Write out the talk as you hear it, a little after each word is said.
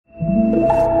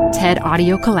TED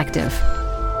Audio Collective.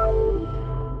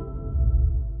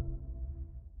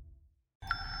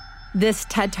 This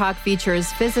TED Talk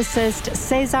features physicist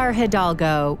César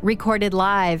Hidalgo, recorded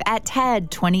live at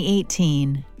TED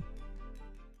 2018.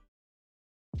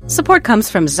 Support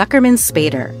comes from Zuckerman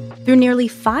Spader. Through nearly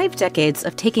 5 decades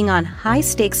of taking on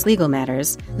high-stakes legal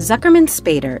matters, Zuckerman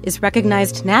Spader is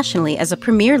recognized nationally as a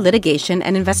premier litigation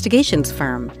and investigations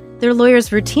firm. Their lawyers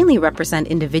routinely represent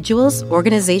individuals,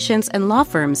 organizations, and law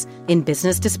firms in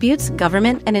business disputes,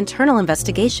 government and internal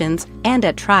investigations, and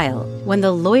at trial, when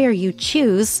the lawyer you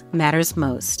choose matters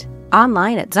most.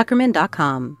 Online at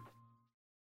Zuckerman.com.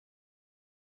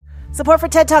 Support for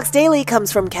TED Talks Daily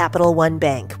comes from Capital One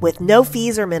Bank. With no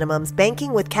fees or minimums,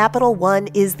 banking with Capital One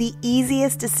is the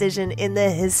easiest decision in the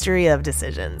history of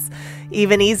decisions.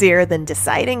 Even easier than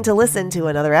deciding to listen to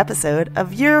another episode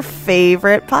of your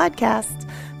favorite podcast.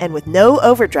 And with no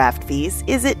overdraft fees,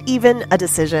 is it even a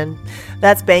decision?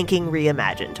 That's banking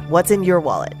reimagined. What's in your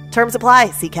wallet? Terms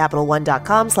apply. See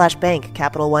CapitalOne.com/bank.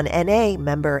 Capital One N.A.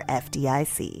 member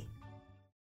FDIC.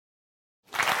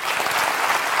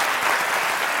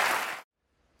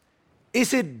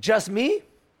 Is it just me,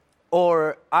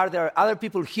 or are there other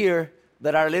people here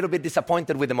that are a little bit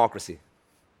disappointed with democracy?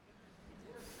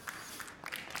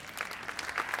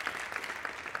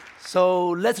 So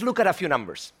let's look at a few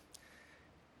numbers.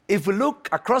 If we look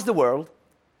across the world,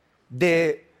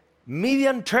 the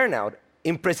median turnout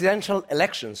in presidential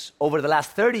elections over the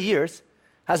last 30 years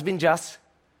has been just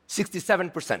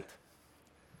 67%.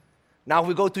 Now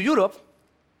we go to Europe,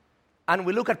 and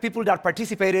we look at people that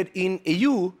participated in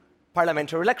EU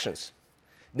parliamentary elections.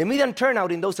 The median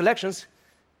turnout in those elections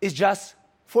is just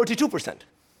 42%.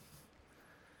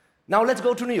 Now let's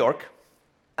go to New York,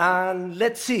 and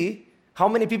let's see how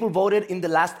many people voted in the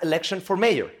last election for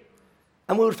mayor.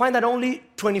 And we will find that only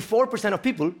 24% of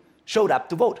people showed up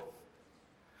to vote.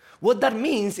 What that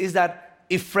means is that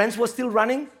if Friends was still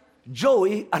running,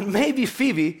 Joey and maybe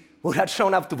Phoebe would have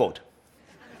shown up to vote.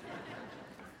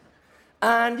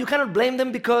 And you cannot blame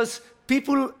them, because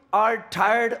people are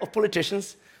tired of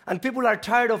politicians, and people are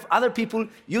tired of other people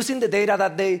using the data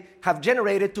that they have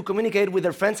generated to communicate with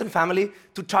their friends and family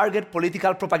to target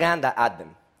political propaganda at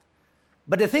them.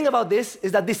 But the thing about this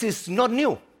is that this is not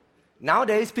new.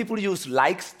 Nowadays, people use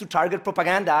likes to target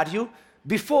propaganda at you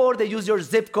before they use your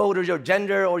zip code or your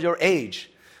gender or your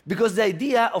age. Because the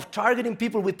idea of targeting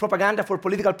people with propaganda for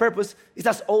political purpose is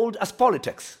as old as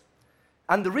politics.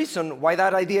 And the reason why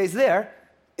that idea is there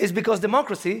is because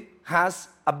democracy has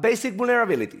a basic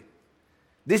vulnerability.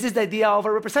 This is the idea of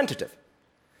a representative.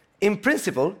 In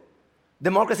principle,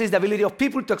 democracy is the ability of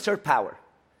people to exert power.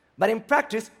 But in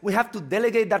practice, we have to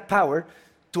delegate that power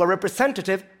to a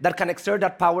representative that can exert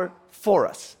that power for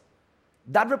us.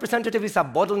 That representative is a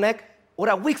bottleneck or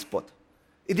a weak spot.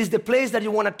 It is the place that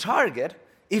you want to target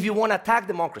if you want to attack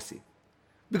democracy.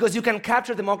 Because you can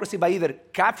capture democracy by either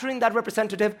capturing that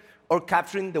representative or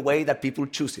capturing the way that people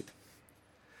choose it.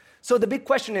 So the big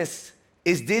question is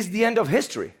this the end of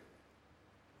history?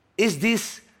 Is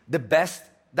this the best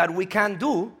that we can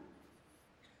do?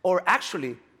 Or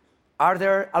actually, are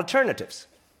there alternatives?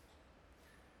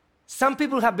 Some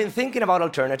people have been thinking about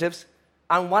alternatives,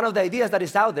 and one of the ideas that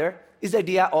is out there is the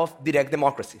idea of direct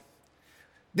democracy.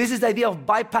 This is the idea of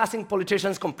bypassing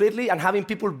politicians completely and having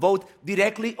people vote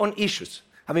directly on issues,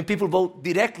 having people vote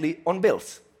directly on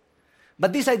bills.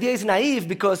 But this idea is naive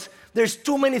because there's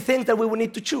too many things that we will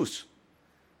need to choose.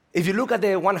 If you look at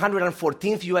the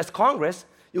 114th US Congress,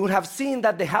 you would have seen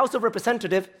that the House of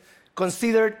Representatives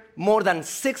considered more than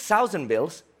 6,000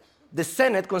 bills, the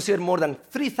Senate considered more than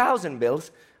 3,000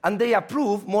 bills, and they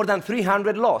approved more than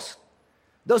 300 laws.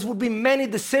 Those would be many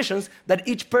decisions that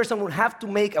each person would have to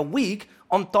make a week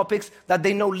on topics that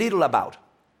they know little about.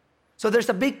 So there's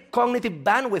a big cognitive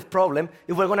bandwidth problem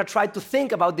if we're going to try to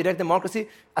think about direct democracy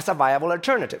as a viable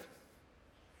alternative.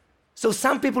 So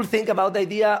some people think about the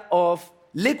idea of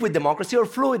liquid democracy or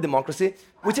fluid democracy,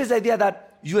 which is the idea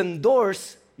that you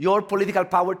endorse your political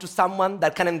power to someone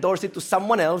that can endorse it to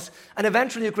someone else, and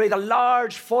eventually you create a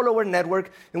large follower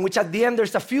network in which at the end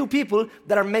there's a few people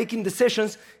that are making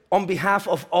decisions on behalf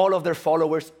of all of their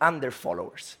followers and their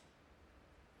followers.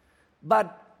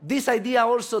 But this idea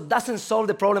also doesn't solve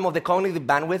the problem of the cognitive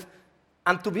bandwidth,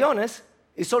 and to be honest,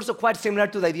 it's also quite similar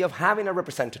to the idea of having a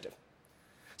representative.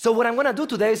 So what I'm going to do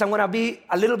today is I'm going to be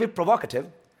a little bit provocative,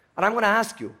 and I'm going to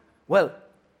ask you, well,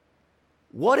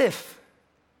 what if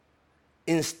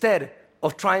instead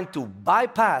of trying to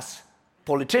bypass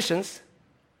politicians,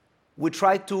 we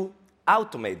try to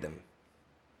automate them?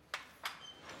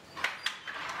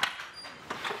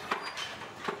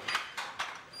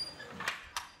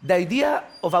 The idea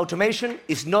of automation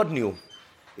is not new.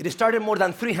 It started more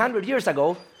than 300 years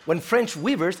ago when French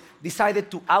weavers decided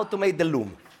to automate the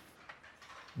loom.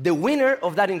 The winner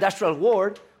of that industrial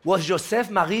war was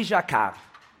Joseph-Marie Jacquard.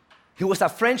 He was a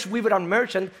French weaver and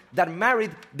merchant that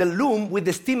married the loom with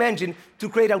the steam engine to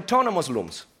create autonomous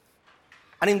looms.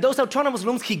 And in those autonomous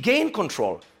looms, he gained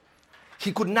control.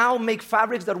 He could now make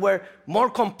fabrics that were more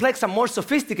complex and more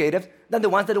sophisticated than the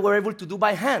ones that they were able to do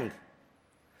by hand.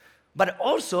 But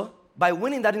also, by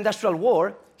winning that industrial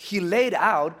war, he laid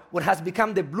out what has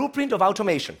become the blueprint of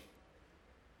automation.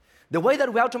 The way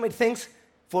that we automate things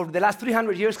for the last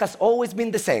 300 years has always been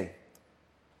the same.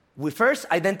 We first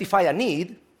identify a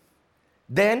need,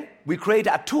 then we create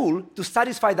a tool to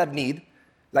satisfy that need,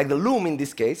 like the loom in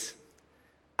this case,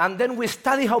 and then we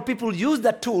study how people use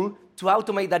that tool to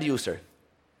automate that user.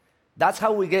 That's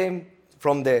how we came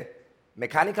from the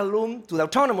mechanical loom to the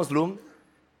autonomous loom,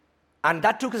 and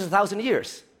that took us 1,000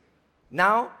 years.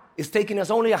 Now, it's taking us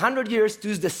only 100 years to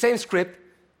use the same script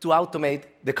to automate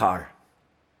the car.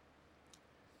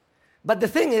 But the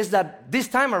thing is that this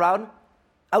time around,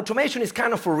 automation is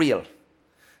kind of for real.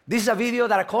 This is a video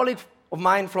that a colleague of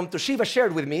mine from Toshiba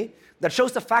shared with me that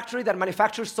shows a factory that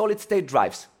manufactures solid-state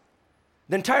drives.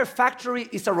 The entire factory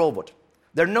is a robot.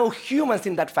 There are no humans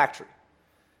in that factory.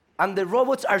 And the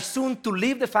robots are soon to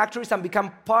leave the factories and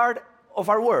become part of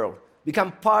our world,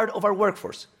 become part of our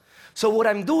workforce. So what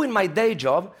I'm doing in my day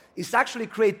job is actually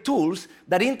create tools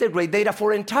that integrate data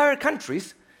for entire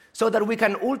countries so that we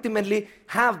can ultimately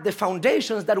have the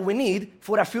foundations that we need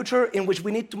for a future in which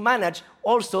we need to manage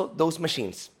also those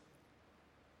machines.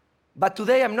 But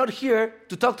today I'm not here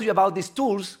to talk to you about these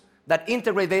tools that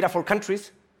integrate data for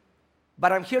countries,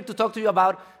 but I'm here to talk to you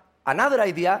about another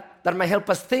idea that might help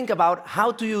us think about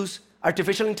how to use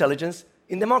artificial intelligence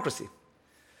in democracy.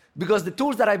 Because the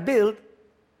tools that I build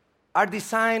are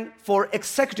designed for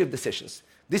executive decisions.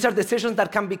 These are decisions that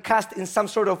can be cast in some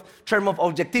sort of term of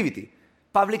objectivity,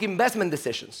 public investment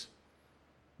decisions.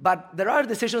 But there are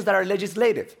decisions that are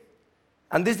legislative.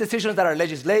 And these decisions that are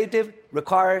legislative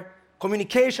require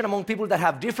communication among people that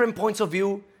have different points of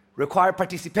view, require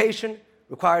participation,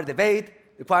 require debate,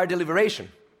 require deliberation.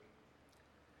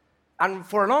 And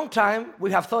for a long time,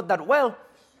 we have thought that, well,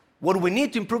 what we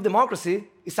need to improve democracy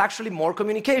is actually more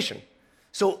communication.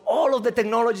 So all of the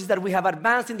technologies that we have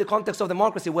advanced in the context of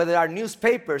democracy, whether they are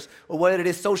newspapers or whether it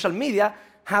is social media,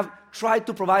 have tried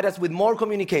to provide us with more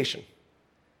communication.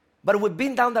 But we've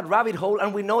been down that rabbit hole,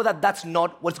 and we know that that's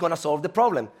not what's going to solve the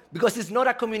problem, because it's not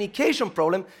a communication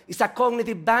problem, it's a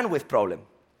cognitive bandwidth problem.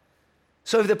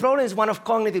 So if the problem is one of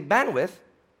cognitive bandwidth,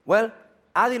 well,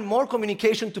 adding more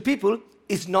communication to people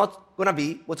is not going to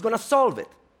be what's going to solve it.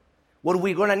 What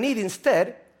we're going to need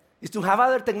instead is to have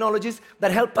other technologies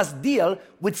that help us deal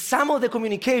with some of the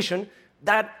communication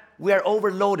that we are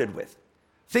overloaded with.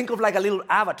 Think of like a little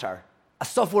avatar, a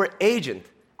software agent,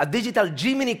 a digital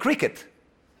Jiminy Cricket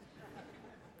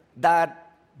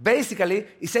that basically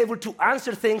is able to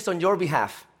answer things on your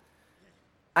behalf.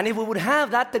 And if we would have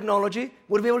that technology,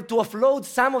 we'd be able to offload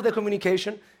some of the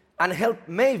communication and help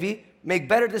maybe make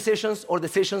better decisions or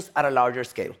decisions at a larger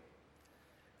scale.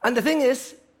 And the thing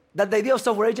is that the idea of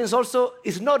software agents also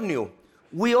is not new.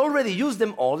 We already use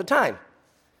them all the time.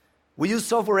 We use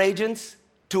software agents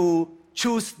to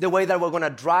choose the way that we're going to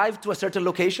drive to a certain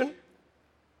location,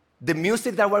 the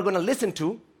music that we're going to listen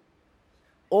to,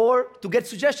 or to get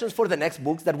suggestions for the next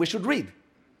books that we should read.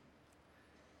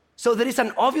 So there is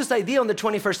an obvious idea in the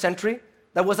 21st century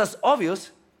that was as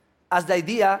obvious as the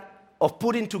idea of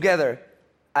putting together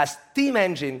a steam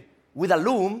engine with a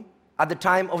loom at the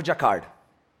time of Jacquard.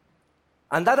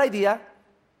 And that idea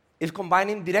is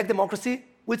combining direct democracy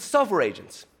with software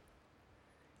agents.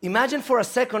 Imagine for a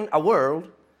second a world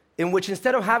in which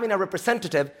instead of having a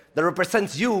representative that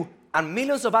represents you and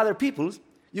millions of other people,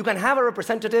 you can have a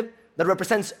representative that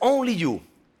represents only you,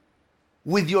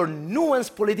 with your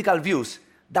nuanced political views,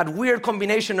 that weird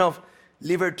combination of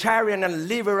libertarian and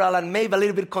liberal and maybe a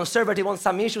little bit conservative on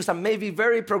some issues and maybe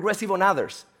very progressive on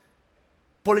others.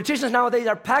 Politicians nowadays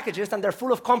are packages and they're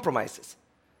full of compromises.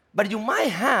 But you might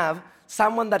have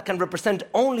someone that can represent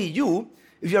only you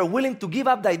if you're willing to give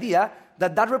up the idea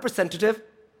that that representative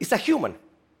is a human.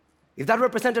 If that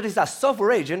representative is a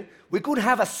software agent, we could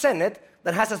have a Senate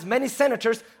that has as many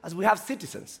senators as we have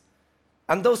citizens.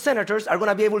 And those senators are going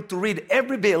to be able to read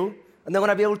every bill, and they're going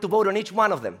to be able to vote on each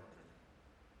one of them.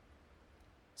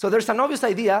 So there's an obvious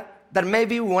idea that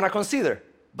maybe we want to consider.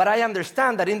 But I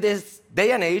understand that in this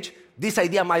day and age, this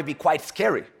idea might be quite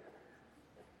scary.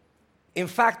 In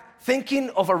fact, thinking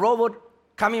of a robot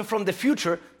coming from the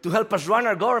future to help us run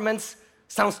our governments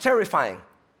sounds terrifying.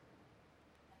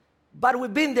 But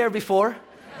we've been there before.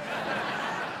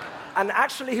 And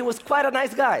actually, he was quite a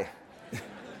nice guy.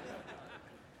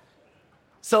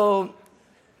 So,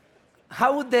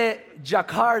 how would the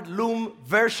Jacquard Loom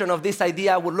version of this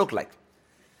idea would look like?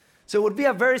 So it would be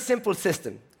a very simple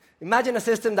system. Imagine a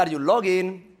system that you log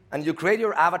in and you create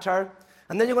your avatar,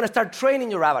 and then you're going to start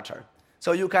training your avatar.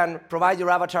 So you can provide your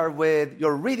avatar with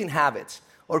your reading habits,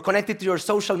 or connect it to your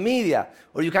social media,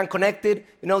 or you can connect it,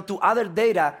 to other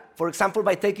data, for example,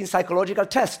 by taking psychological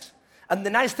tests. And the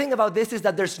nice thing about this is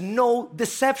that there's no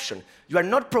deception. You are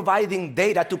not providing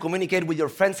data to communicate with your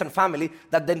friends and family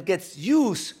that then gets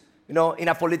used, in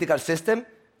a political system.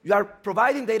 You are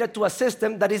providing data to a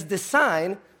system that is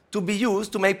designed to be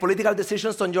used to make political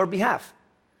decisions on your behalf.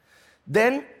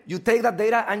 Then you take that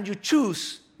data and you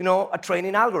choose, a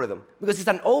training algorithm, because it's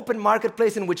an open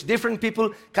marketplace in which different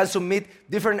people can submit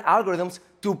different algorithms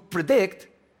to predict,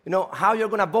 how you're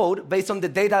going to vote based on the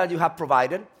data that you have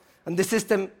provided. And the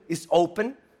system is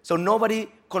open, so nobody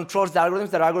controls the algorithms.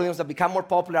 There are algorithms that become more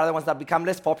popular, other ones that become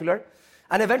less popular.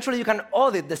 And eventually you can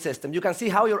audit the system. You can see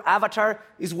how your avatar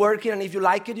is working, and if you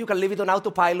like it, you can leave it on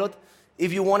autopilot.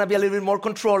 If you want to be a little bit more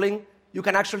controlling, you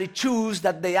can actually choose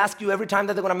that they ask you every time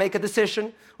that they're going to make a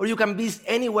decision, or you can be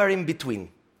anywhere in between.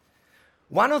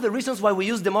 One of the reasons why we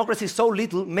use democracy so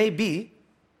little may be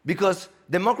because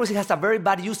democracy has a very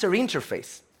bad user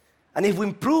interface. And if we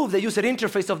improve the user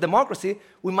interface of democracy,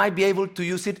 we might be able to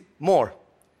use it more.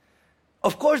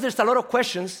 Of course, there's a lot of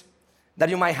questions that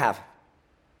you might have.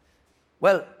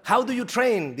 Well, how do you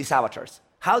train these avatars?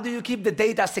 How do you keep the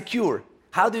data secure?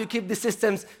 How do you keep the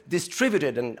systems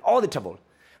distributed and auditable?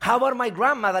 How about my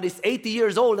grandma that is 80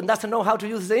 years old and doesn't know how to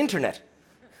use the internet?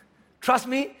 Trust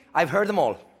me, I've heard them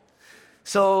all.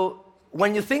 So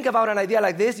when you think about an idea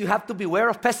like this, you have to beware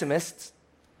of pessimists,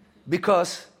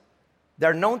 because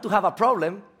they're known to have a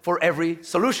problem for every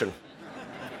solution.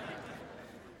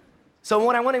 So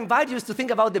what I want to invite you is to think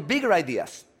about the bigger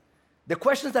ideas. The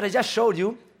questions that I just showed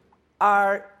you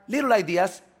are little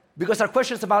ideas because are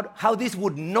questions about how this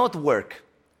would not work.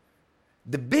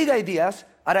 The big ideas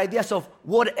are ideas of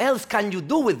what else can you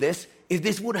do with this if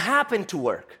this would happen to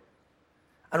work.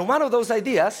 And one of those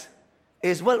ideas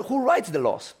is, well, who writes the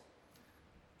laws?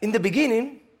 In the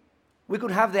beginning, we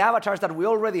could have the avatars that we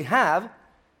already have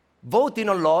voting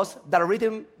on laws that are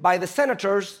written by the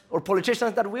senators or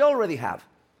politicians that we already have.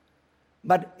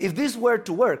 But if this were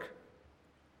to work,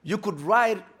 you could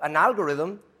write an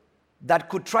algorithm that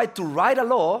could try to write a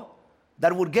law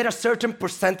that would get a certain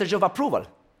percentage of approval,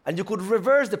 and you could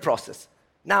reverse the process.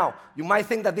 Now, you might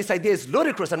think that this idea is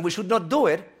ludicrous and we should not do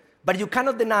it, but you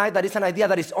cannot deny that it's an idea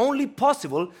that is only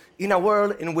possible in a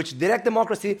world in which direct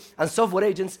democracy and software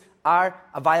agents are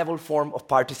a viable form of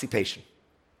participation.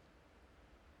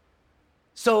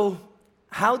 So,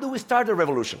 how do we start a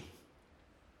revolution?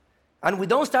 And we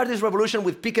don't start this revolution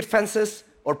with picket fences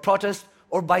or protests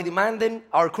or by demanding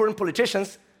our current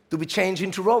politicians to be changed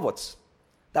into robots.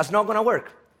 That's not going to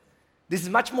work. This is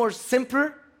much more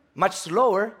simpler, much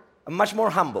slower, and much more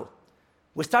humble.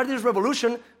 We start this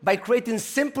revolution by creating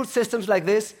simple systems like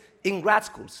this in grad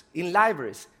schools, in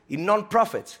libraries, in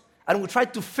non-profits. And we try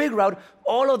to figure out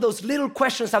all of those little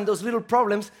questions and those little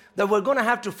problems that we're going to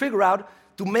have to figure out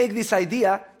to make this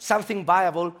idea something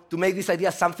viable, to make this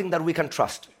idea something that we can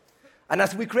trust. And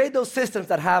as we create those systems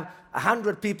that have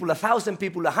 100 people, 1,000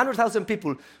 people, 100,000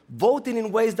 people voting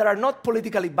in ways that are not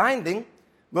politically binding,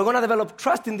 we're going to develop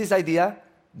trust in this idea,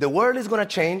 the world is going to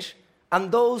change,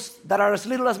 and those that are as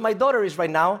little as my daughter is right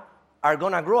now are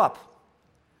going to grow up.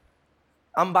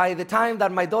 And by the time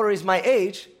that my daughter is my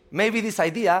age, maybe this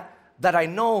idea that I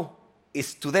know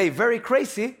is today very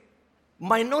crazy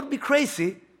might not be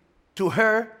crazy to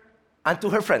her and to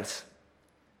her friends.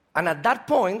 And at that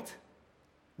point,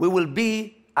 we will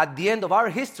be at the end of our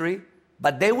history,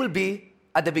 but they will be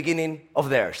at the beginning of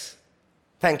theirs.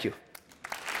 Thank you.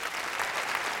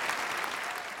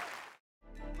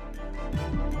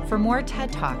 For more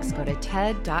TED Talks, go to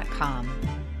TED.com.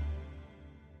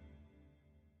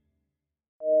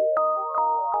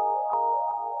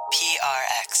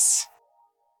 PRX.